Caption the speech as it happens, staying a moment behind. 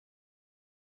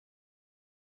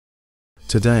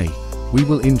Today, we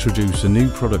will introduce a new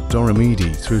product,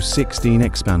 DOREMiDi Through-16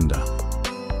 Expander.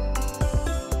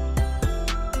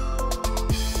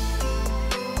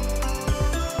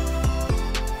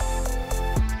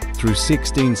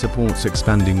 Through-16 supports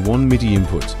expanding one MIDI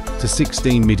input to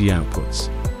 16 MIDI outputs.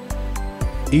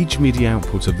 Each MIDI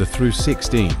output of the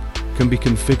Through-16 can be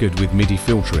configured with MIDI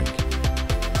filtering.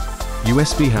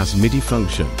 USB has MIDI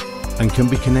function and can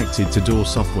be connected to DAW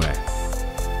software.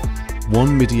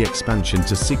 One MIDI expansion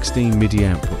to 16 MIDI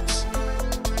outputs.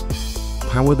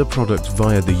 Power the product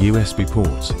via the USB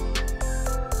port.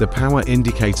 The power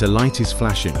indicator light is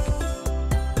flashing.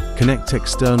 Connect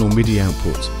external MIDI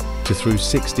output to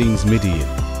Through-16's MIDI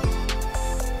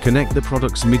in. Connect the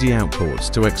product's MIDI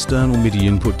outputs to external MIDI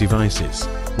input devices.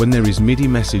 When there is MIDI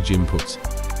message input,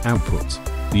 output,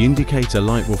 the indicator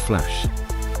light will flash.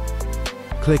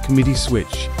 Click MIDI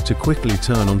switch to quickly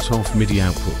turn on off MIDI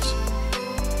output.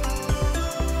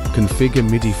 Configure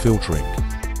MIDI filtering.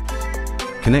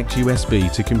 Connect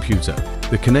USB to computer.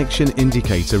 The connection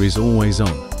indicator is always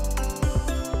on.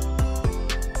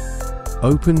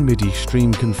 Open MIDI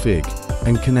stream config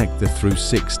and connect the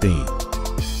Through-16.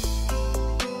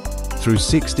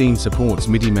 Through-16 supports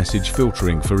MIDI message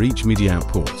filtering for each MIDI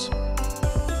output.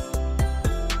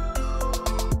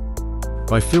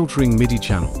 By filtering MIDI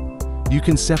channel, you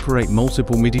can separate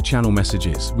multiple MIDI channel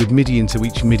messages with MIDI into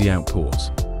each MIDI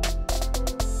output.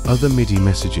 Other MIDI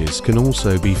messages can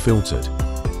also be filtered.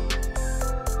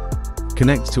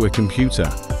 Connect to a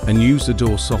computer and use the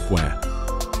DAW software.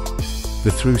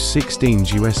 The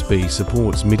Through-16's USB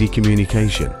supports MIDI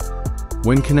communication.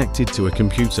 When connected to a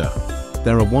computer,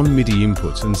 there are 1 MIDI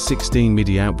input and 16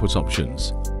 MIDI output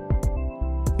options.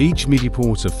 Each MIDI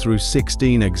port of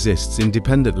Through-16 exists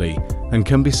independently and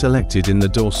can be selected in the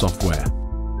DAW software.